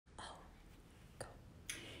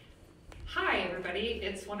everybody.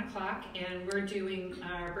 It's 1 o'clock and we're doing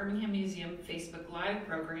our Birmingham Museum Facebook Live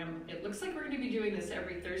program. It looks like we're going to be doing this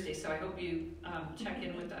every Thursday, so I hope you check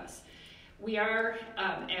in with us. We are,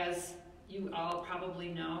 as you all probably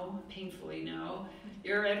know, painfully know,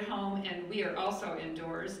 you're at home and we are also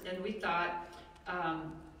indoors, and we thought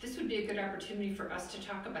this would be a good opportunity for us to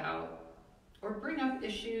talk about or bring up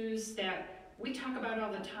issues that we talk about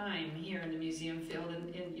all the time here in the museum field,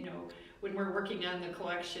 and you know, when we're working on the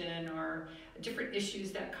collection or different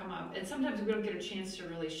issues that come up. And sometimes we don't get a chance to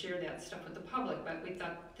really share that stuff with the public, but we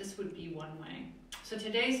thought this would be one way. So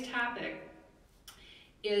today's topic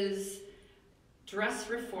is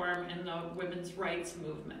dress reform and the women's rights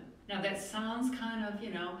movement. Now that sounds kind of,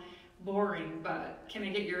 you know, boring, but can I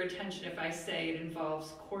get your attention if I say it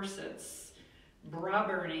involves corsets, bra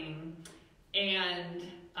burning, and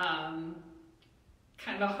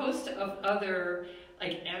kind of a host of other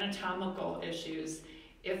like anatomical issues.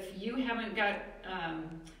 If you haven't got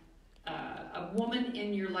a woman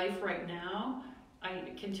in your life right now,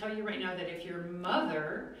 I can tell you right now that if your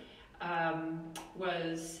mother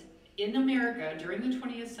was in America during the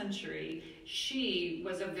 20th century, she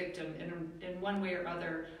was a victim in one way or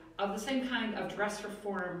other of the same kind of dress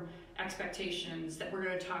reform expectations that we're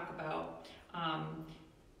going to talk about,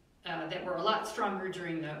 that were a lot stronger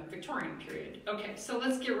during the Victorian period. Okay, so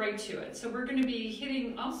let's get right to it. So we're going to be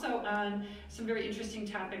hitting also on some very interesting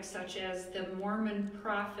topics, such as the Mormon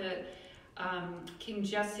prophet King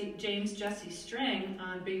James Jesse Strang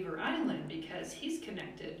on Beaver Island, because he's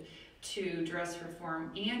connected to dress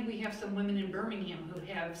reform, and we have some women in Birmingham who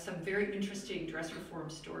have some very interesting dress reform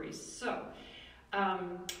stories. So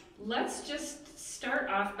let's just start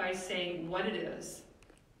off by saying what it is.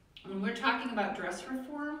 When we're talking about dress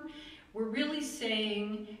reform, we're really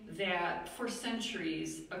saying that for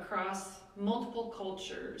centuries across multiple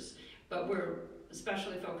cultures, but we're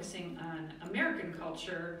especially focusing on American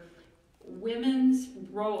culture, women's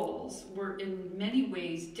roles were in many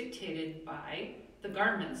ways dictated by the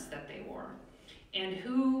garments that they wore. And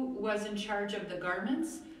who was in charge of the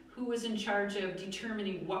garments? Who was in charge of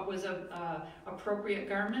determining what was an appropriate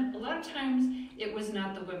garment? A lot of times it was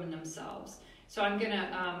not the women themselves. So I'm going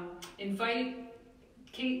to invite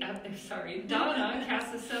Donna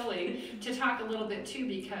Casaselli to talk a little bit too,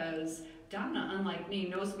 because Donna, unlike me,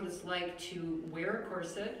 knows what it's like to wear a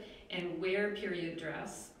corset and wear period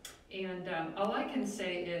dress. And all I can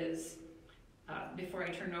say is, before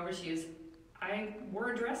I turn it over to you, is I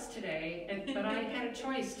wore a dress today, but I had a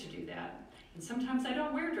choice to do that. And sometimes I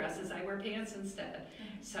don't wear dresses, I wear pants instead.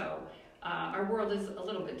 So our world is a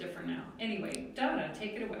little bit different now. Anyway, Donna,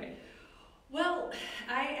 take it away. Well,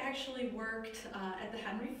 I actually worked at the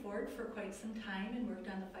Henry Ford for quite some time and worked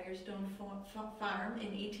on the Firestone Farm in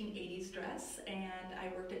 1880s dress, and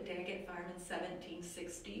I worked at Daggett Farm in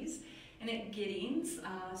 1760s, and at Giddings,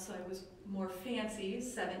 so I was more fancy,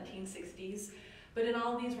 1760s. But in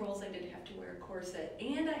all these roles, I did have to wear a corset,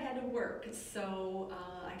 and I had to work, so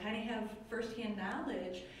I kind of have firsthand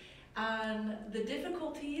knowledge on the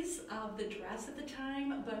difficulties of the dress at the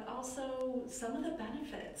time, but also some of the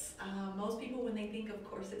benefits. Most people, when they think of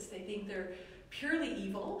corsets, they think they're purely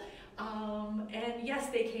evil, and yes,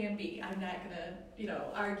 they can be. I'm not going to,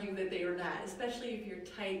 argue that they are not, especially if you're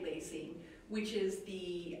tight lacing, which is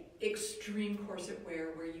the extreme corset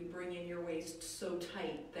wear where you bring in your waist so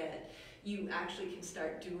tight that you actually can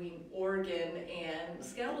start doing organ and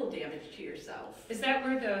skeletal damage to yourself. Is that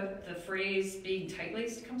where the phrase being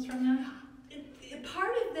tight-laced comes from then?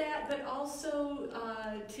 Part of that, but also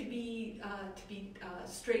to be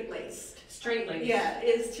straight-laced. Straight-laced. Yeah,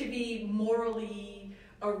 is to be morally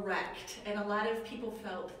erect. And a lot of people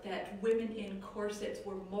felt that women in corsets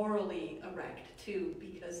were morally erect too,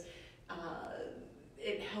 because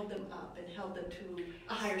it held them up and held them to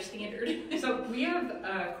a higher standard. So we have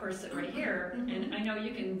a corset right here, and I know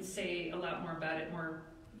you can say a lot more about it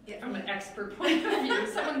from an expert point of view,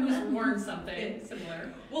 someone who's worn something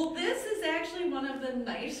similar. Well, this is actually one of the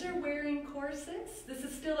nicer wearing corsets. This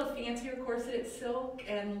is still a fancier corset. It's silk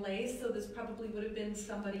and lace, so this probably would have been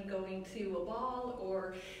somebody going to a ball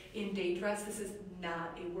or in day dress. This is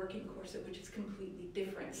not a working corset, which is completely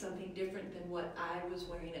different, something different than what I was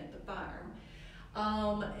wearing at the farm.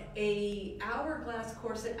 A hourglass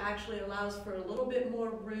corset actually allows for a little bit more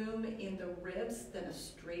room in the ribs than a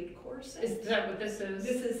straight corset. Is that what this is?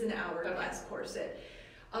 This is an hourglass corset.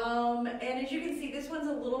 And as you can see, this one's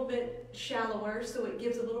a little bit shallower, so it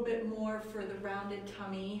gives a little bit more for the rounded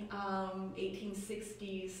tummy.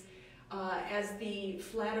 1860s, as the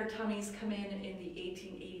flatter tummies come in the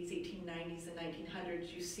 1880s, 1890s, and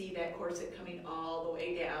 1900s, you see that corset coming all the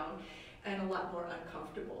way down and a lot more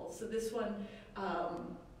uncomfortable. So this one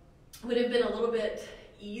would have been a little bit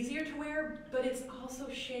easier to wear, but it's also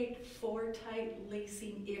shaped for tight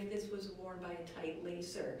lacing if this was worn by a tight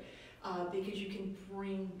lacer, because you can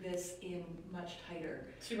bring this in much tighter.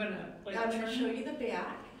 So you want to I'm going to show you the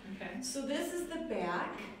back. Okay. So this is the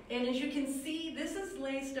back, and as you can see, this is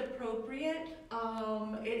laced appropriate.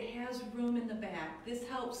 It has room in the back. This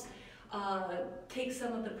helps take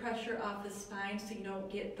some of the pressure off the spine so you don't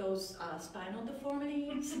get those spinal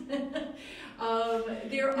deformities.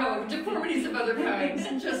 There are deformities of other kinds,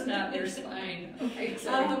 just not your spine. Okay,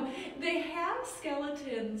 sorry. They have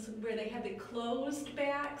skeletons where they have the closed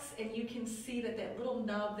backs, and you can see that that little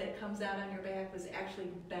nub that comes out on your back was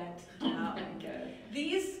actually bent down. Okay.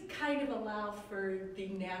 These kind of allow for the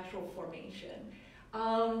natural formation.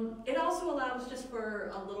 It also allows just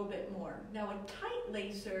for a little bit more. Now a tight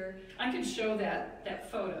lacer... I can show that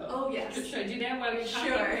photo. Oh yes. Should I do that while you're talking?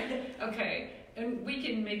 Sure. Okay, and we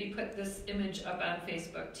can maybe put this image up on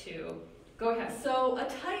Facebook too. Go ahead. So a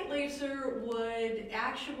tight lacer would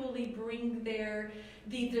actually bring the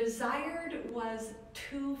desired was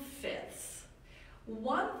 2/5.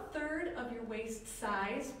 1/3 of your waist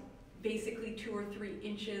size, basically 2 or 3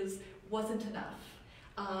 inches, wasn't enough.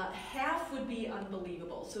 Half would be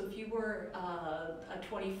unbelievable. So if you were a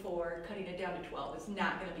 24, cutting it down to 12 is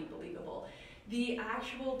not going to be believable. The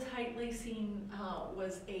actual tight lacing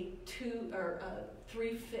was a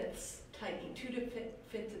 3/5 tightening, 2/5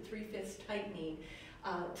 to 3/5 tightening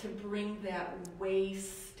to bring that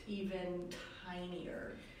waist even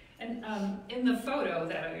tinier. And in the photo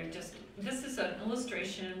that this is an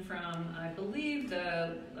illustration from, I believe,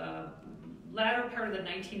 the latter part of the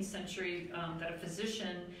 19th century that a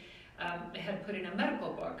physician had put in a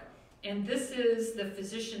medical book. And this is the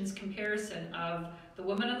physician's comparison of the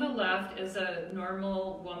woman on the left as a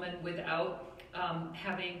normal woman without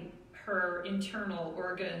having her internal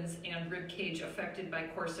organs and rib cage affected by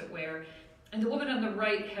corset wear. And the woman on the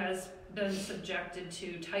right has been subjected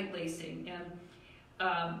to tight lacing. And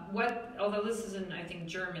although this is in, I think,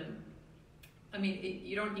 German, I mean,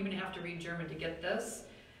 you don't even have to read German to get this.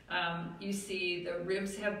 You see the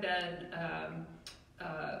ribs have been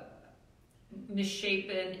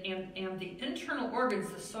misshapen, and the internal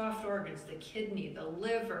organs, the soft organs, the kidney, the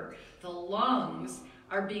liver, the lungs,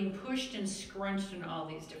 are being pushed and scrunched in all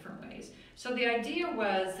these different ways. So the idea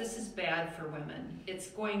was, this is bad for women. It's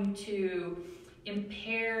going to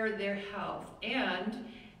impair their health.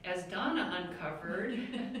 And as Donna uncovered,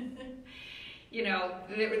 you know,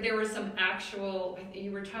 there were some actual,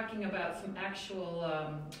 you were talking about some actual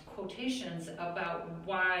quotations about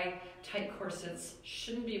why tight corsets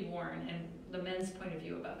shouldn't be worn, and the men's point of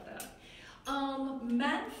view about that.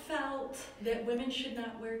 Men felt that women should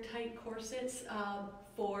not wear tight corsets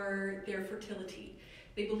for their fertility.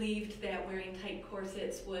 They believed that wearing tight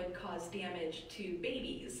corsets would cause damage to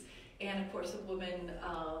babies. And of course, a woman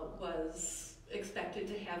was expected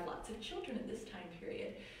to have lots of children at this time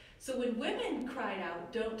period. So when women cried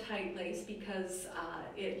out, don't tight lace because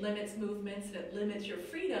it limits movements and it limits your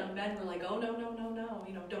freedom, men were like, oh, no, no, no, no,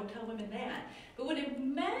 you know, don't tell women that. But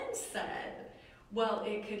when men said, well,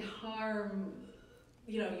 it could harm,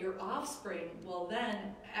 you know, your offspring, well,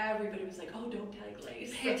 then everybody was like, oh, don't tight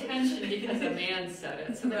lace. Pay attention because a man said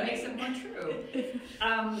it, so that Right. makes it more true.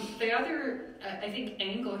 The other, I think,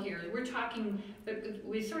 angle here, we're talking,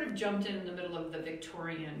 we sort of jumped in the middle of the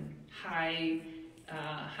Victorian high-end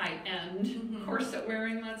corset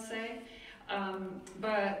wearing, let's say.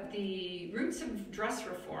 But the roots of dress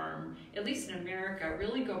reform, at least in America,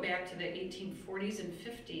 really go back to the 1840s and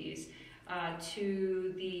 50s,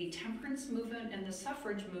 to the temperance movement and the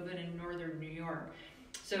suffrage movement in northern New York.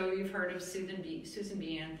 So you've heard of Susan B.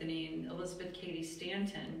 Anthony and Elizabeth Cady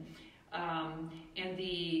Stanton. And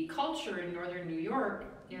the culture in northern New York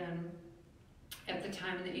at the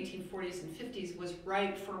time in the 1840s and 50s was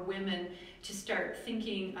ripe for women to start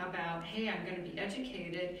thinking about, hey, I'm going to be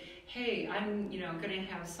educated. Hey, I'm going to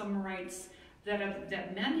have some rights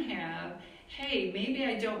that men have. Hey, maybe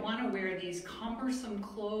I don't want to wear these cumbersome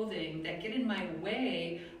clothing that get in my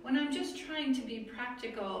way when I'm just trying to be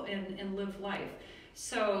practical and live life.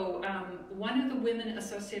 So one of the women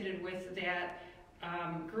associated with that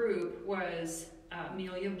group was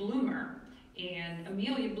Amelia Bloomer. And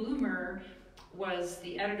Amelia Bloomer was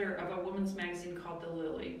the editor of a women's magazine called The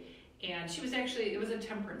Lily. And she was actually, it was a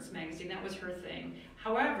temperance magazine, that was her thing.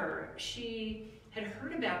 However, she had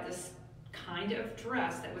heard about this kind of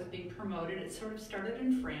dress that was being promoted. It sort of started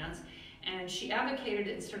in France, and she advocated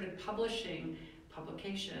it and started publication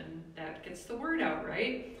that gets the word out,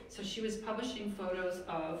 right? So she was publishing photos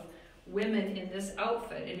of women in this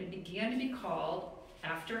outfit, and it began to be called,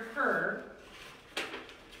 after her,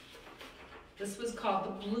 This was called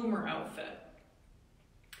the Bloomer outfit.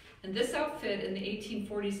 And this outfit in the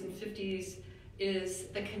 1840s and 50s is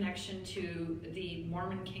the connection to the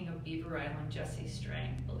Mormon king of Beaver Island, Jesse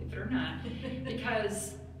Strang, believe it or not.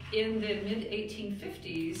 Because in the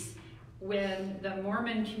mid-1850s, when the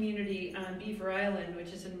Mormon community on Beaver Island, which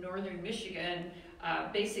is in northern Michigan,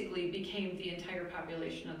 basically became the entire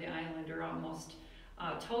population of the island, or almost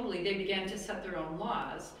totally, they began to set their own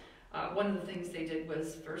laws. One of the things they did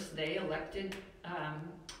was first they elected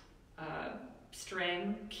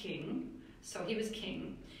Strang king, so he was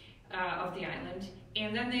king of the island,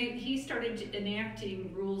 and then he started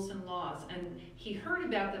enacting rules and laws, and he heard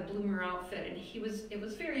about the Bloomer outfit, and it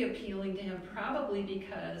was very appealing to him, probably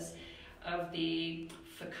because of the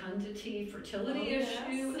fertility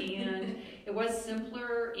issue, and it was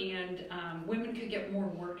simpler, and women could get more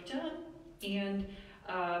work done, and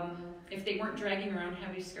if they weren't dragging around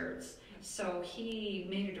heavy skirts. So he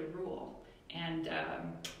made it a rule, and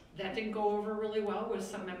that didn't go over really well with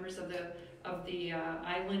some members of the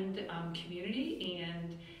island community,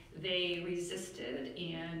 and they resisted,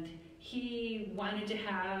 and he wanted to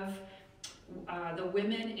have the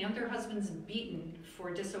women and their husbands beaten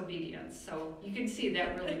for disobedience. So you can see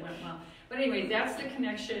that really went well. But anyway, that's the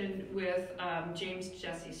connection with James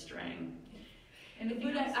Jesse Strang. And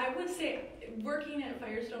I would say, working at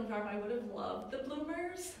Firestone Farm, I would have loved the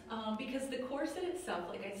bloomers because the corset itself,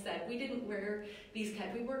 like I said, we didn't wear these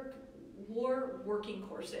kinds. We wore working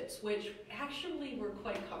corsets, which actually were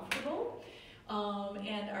quite comfortable.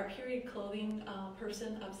 And our period clothing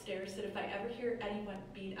person upstairs said, if I ever hear anyone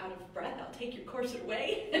being out of breath, I'll take your corset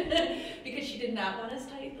away because she did not want us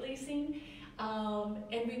tight lacing.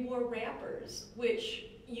 And we wore wrappers, which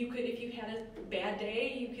you could, if you had a bad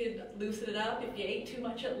day, you could loosen it up. If you ate too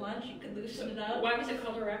much at lunch, you could loosen it up. Why was it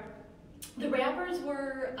called a wrapper? The wrappers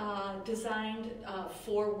were designed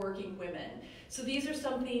for working women. So these are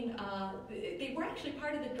something, they were actually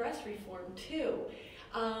part of the dress reform too.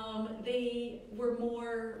 They were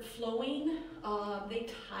more flowing, they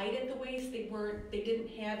tied at the waist, they didn't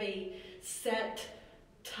have a set,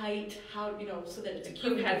 tight, so that it's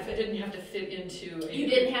didn't have to fit into You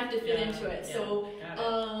didn't have to fit into it. Yeah,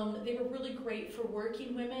 so they were really great for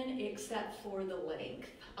working women except for the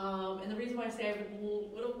length. And the reason why I say I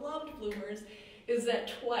would have loved bloomers is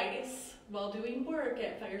that twice while doing work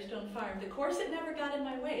at Firestone Farm, the corset never got in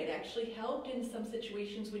my way. It actually helped in some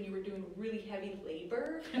situations when you were doing really heavy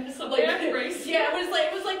labor. Back brace. Yeah,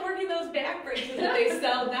 it was like working those back braces that they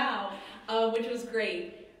sell now, which was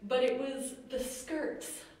great. But it was the skirts.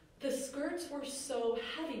 The skirts were so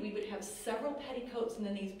heavy. We would have several petticoats and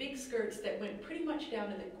then these big skirts that went pretty much down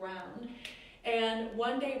to the ground. And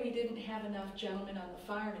one day we didn't have enough gentlemen on the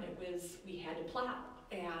farm, and we had to plow.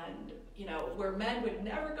 And, where men would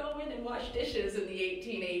never go in and wash dishes in the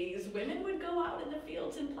 1880s, women would go out in the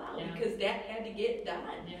fields and plow because that had to get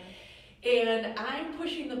done. Yeah. And I'm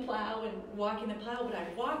pushing the plow and walking the plow, but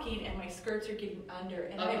I'm walking and my skirts are getting under,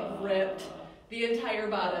 and I ripped the entire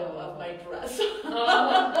bottom of my dress. So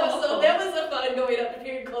that was the fun, going up to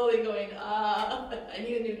period clothing going, I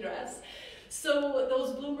need a new dress. So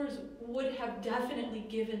those bloomers would have definitely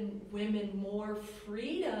given women more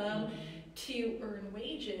freedom to earn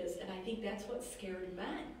wages, and I think that's what scared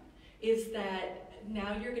men, is that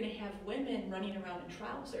now you're going to have women running around in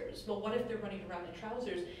trousers. Well, what if they're running around in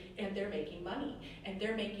trousers and they're making money, and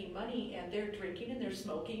they're drinking and they're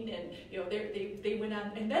smoking, and they went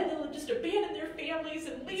on, and then they'll just abandon their families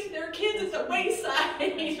and leave their kids at the wayside.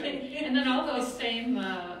 Right. And then all those same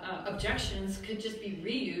objections could just be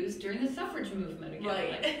reused during the suffrage movement again.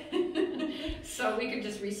 Right. So we could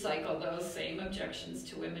just recycle those same objections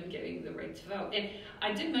to women getting the right to vote. And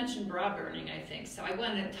I did mention bra burning, I think, so I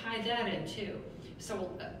want to tie that in too.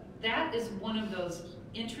 So that is one of those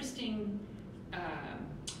interesting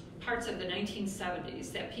parts of the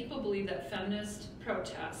 1970s, that people believe that feminist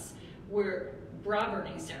protests were bra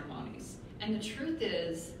burning ceremonies. And the truth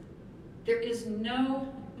is, there is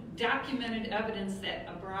no documented evidence that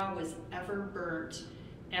a bra was ever burnt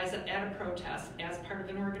at a protest, as part of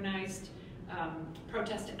an organized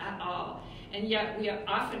protest at all. And yet we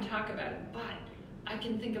often talk about it, but I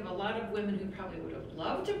can think of a lot of women who probably would have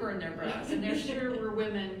loved to burn their bras, and there sure were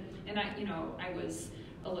women, and I was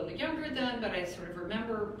a little younger then, but I sort of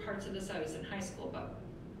remember parts of this. I was in high school, but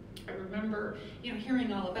I remember,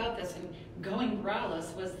 hearing all about this, and going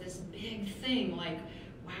braless was this big thing, like,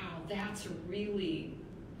 wow, that's really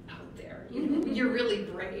out there, you're really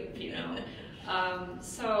brave,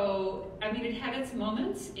 So, it had its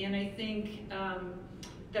moments, and I think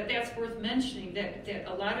that's worth mentioning, that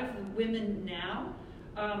a lot of women now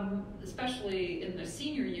especially in the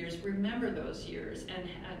senior years, remember those years, and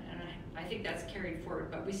I think that's carried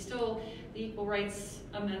forward. But we still, the Equal Rights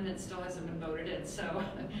Amendment still hasn't been voted in, so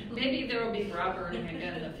maybe there will be bra burning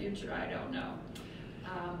again in the future. I don't know.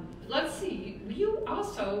 Let's see. You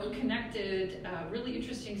also connected a really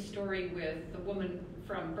interesting story with the woman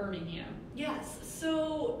from Birmingham. Yes.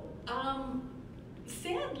 So,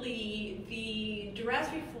 sadly, the dress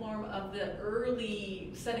reform of the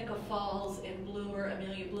early Seneca Falls and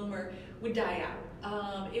Amelia Bloomer would die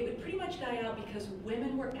out. It would pretty much die out because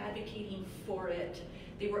women were advocating for it.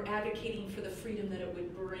 They were advocating for the freedom that it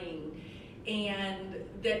would bring, and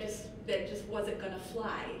that just wasn't going to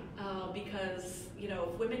fly because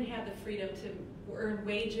if women had the freedom to earn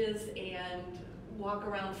wages and walk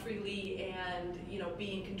around freely and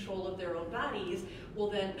be in control of their own bodies, well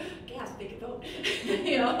then, gasp, they could vote.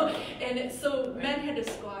 And so men had to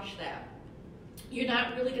squash that. You're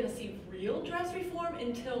not really going to see real dress reform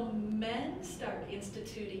until men start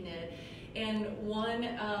instituting it. And one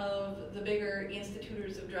of the bigger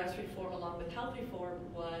institutors of dress reform along with health reform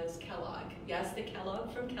was Kellogg. Yes, the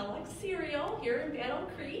Kellogg from Kellogg's cereal here in Battle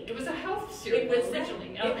Creek. It was a health cereal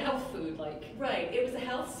originally, health food like. Right, it was a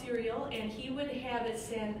health cereal, and he would have a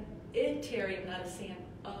sanitarium, not a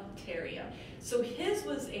sanitarium. So his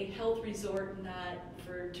was a health resort, not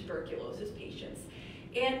for tuberculosis patients.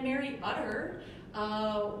 And Mary Utter,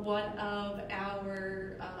 one of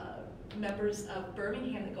our members of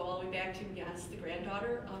Birmingham that go all the way back to, yes, the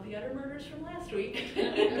granddaughter of the Utter murders from last week.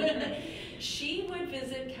 She would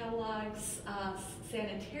visit Kellogg's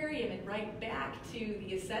sanitarium and write back to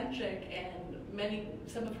the Eccentric, and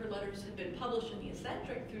some of her letters have been published in the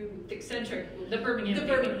Eccentric through the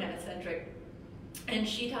Birmingham Eccentric. And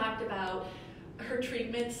she talked about her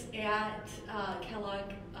treatments at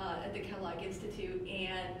Kellogg, at the Kellogg Institute,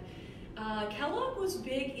 and Kellogg was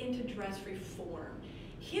big into dress reform.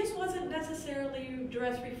 His wasn't necessarily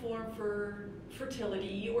dress reform for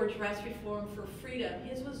fertility or dress reform for freedom.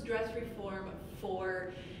 His was dress reform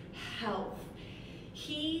for health.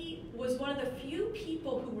 He was one of the few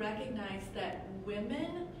people who recognized that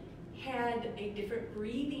women had a different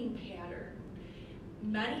breathing pattern.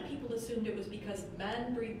 Many people assumed it was because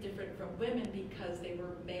men breathed different from women because they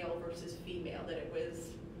were male versus female, that it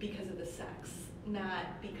was because of the sex,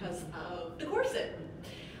 not because of the corset.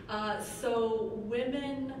 So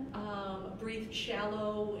women breathed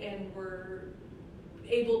shallow and were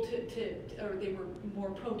able or they were more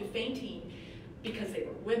prone to fainting because they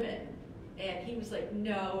were women. And he was like,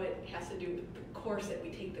 no, it has to do with the corset. We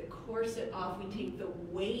take the corset off, we take the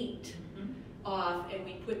weight off, and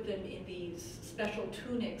we put them in these special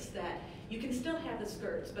tunics that you can still have the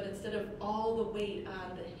skirts, but instead of all the weight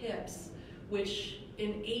on the hips, which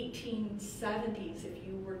in 1870s, if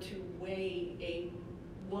you were to weigh a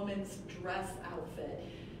woman's dress outfit,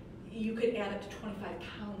 you could add up to 25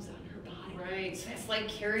 pounds on her body. Right. So it's like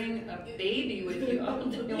carrying a baby with you all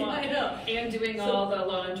day long. I know. And doing all the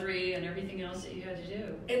laundry and everything else that you had to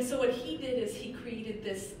do. And so what he did is he created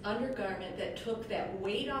this undergarment that took that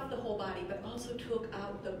weight off the whole body, but also took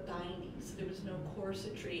out the bindings. So there was no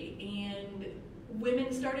corsetry. And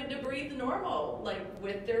women started to breathe normal, like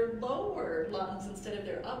with their lower lungs instead of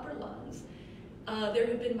their upper lungs. There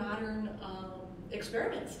have been modern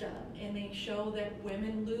experiments done, and they show that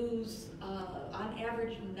women lose on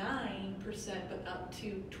average 9%, but up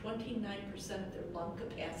to 29% of their lung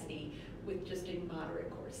capacity with just a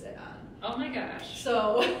moderate corset on. Oh my gosh.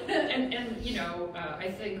 So and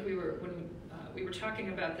I think when we were talking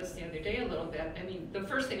about this the other day a little bit, I mean, the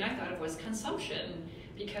first thing I thought of was consumption,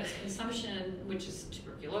 because consumption, which is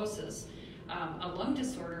tuberculosis, a lung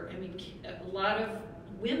disorder, I mean, a lot of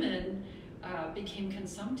women became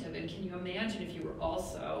consumptive, and can you imagine if you were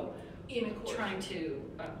also trying to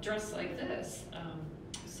dress like this?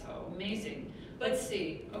 So amazing. Let's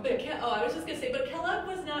see. Okay. I was just going to say, but Kellogg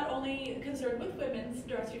was not only concerned with women's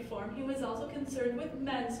dress reform, he was also concerned with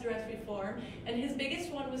men's dress reform, and his biggest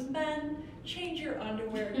one was men, change your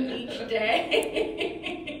underwear each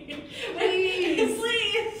day. Please.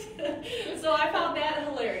 Please. So I found that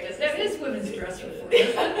hilarious. That is women's dress reform,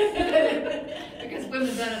 because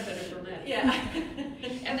women benefited from that. Yeah.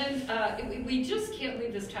 And then we just can't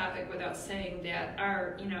leave this topic without saying that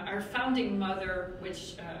our founding mother,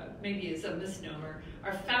 which maybe is a misnomer,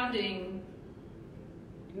 our founding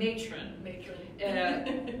matron.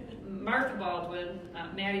 Martha Baldwin,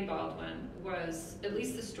 Maddie Baldwin, was, at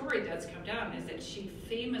least the story that's come down, is that she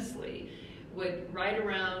famously would ride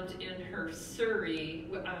around in her Surrey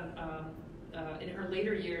in her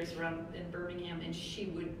later years around in Birmingham, and she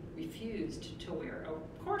would refuse to wear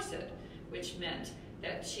a corset, which meant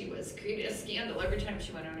that she was creating a scandal every time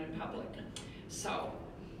she went out in public. So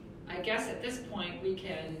I guess at this point we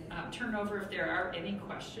can turn over if there are any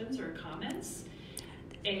questions or comments.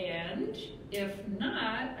 And if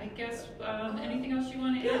not, I guess anything else you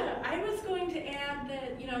want to add? Yeah, I was going to add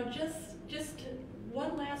that, just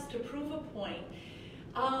one last to prove a point.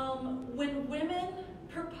 When women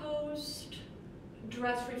proposed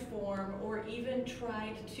dress reform or even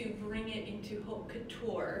tried to bring it into haute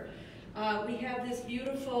couture, we have this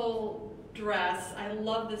beautiful dress. I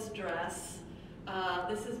love this dress.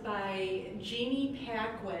 This is by Jeannie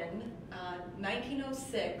Paquin,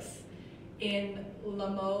 1906, in La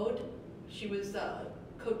Mode. She was a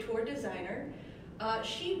couture designer.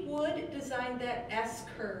 She would design that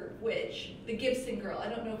S-curve, which the Gibson girl, I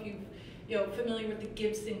don't know if you're familiar with the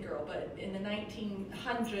Gibson girl, but in the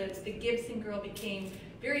 1900s, the Gibson girl became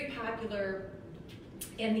very popular,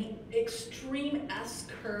 and the extreme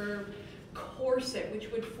S-curve corset, which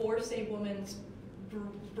would force a woman's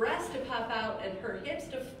breast to pop out and her hips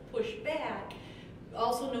to push back,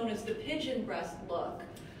 also known as the pigeon breast look.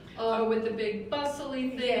 With the big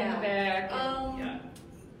bustly thing in the back.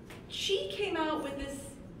 She came out with this,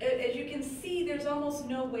 as you can see, there's almost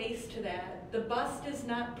no waist to that. The bust is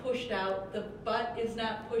not pushed out, the butt is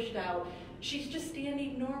not pushed out. She's just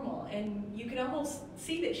standing normal, and you can almost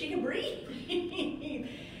see that she can breathe.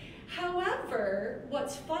 However,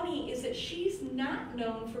 what's funny is that she's not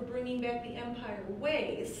known for bringing back the empire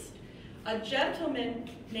waist. A gentleman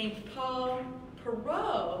named Paul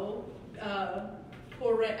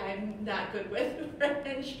Poiret, I'm not good with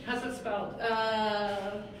French. How's it spelled?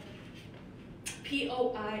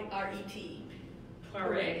 Poiret.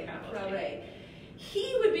 Poiret.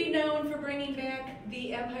 He would be known for bringing back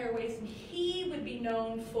the empire waist, and he would be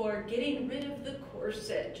known for getting rid of the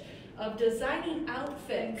corset, of designing outfits.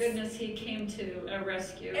 Thank goodness he came to a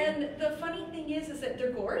rescue. And the funny thing is that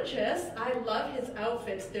they're gorgeous. I love his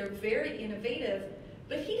outfits. They're very innovative.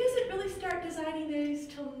 But he doesn't really start designing these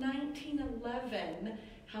till 1911.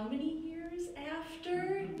 How many years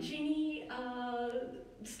after Jeannie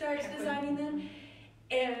starts designing them?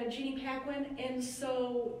 And Jeannie Paquin. And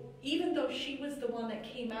so even though she was the one that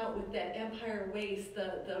came out with that empire waist,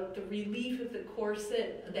 the relief of the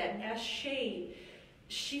corset, that S shape,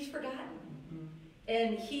 she's forgotten.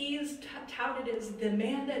 And he's touted as the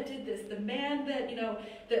man that did this, the man that,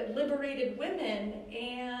 that liberated women.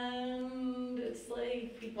 And it's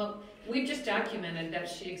like... Well, we've just documented that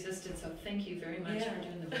she existed, so thank you very much for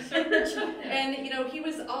doing the research. And, he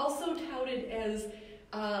was also touted as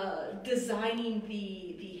designing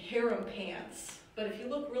the harem pants. But if you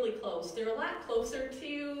look really close, they're a lot closer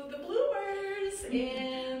to the bloomers.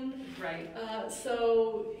 And right.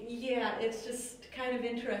 So, yeah, it's just kind of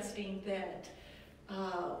interesting that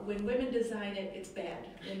when women design it, it's bad.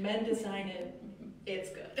 When men design it, it's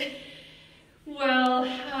good. Well,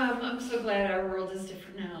 I'm so glad our world is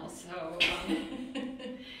different now. So,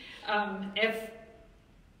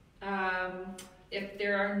 if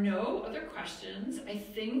there are no other questions, I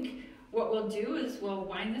think what we'll do is we'll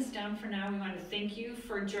wind this down for now. We want to thank you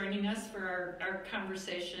for joining us for our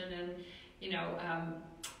conversation and,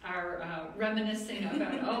 our reminiscing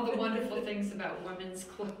about all the wonderful things about women's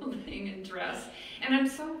clothing and dress. And I'm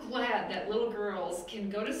so glad that little girls can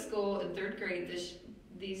go to school in 3rd grade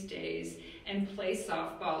these days and play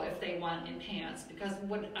softball if they want in pants. Because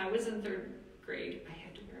when I was in 3rd grade, I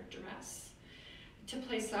had to wear a dress. To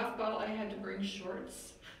play softball, I had to bring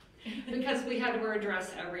shorts because we had to wear a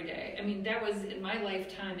dress every day. I mean, that was in my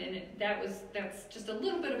lifetime, and that's just a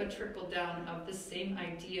little bit of a trickle down of the same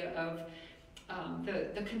idea of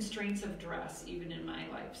the constraints of dress, even in my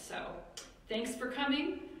life. So thanks for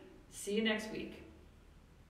coming. See you next week.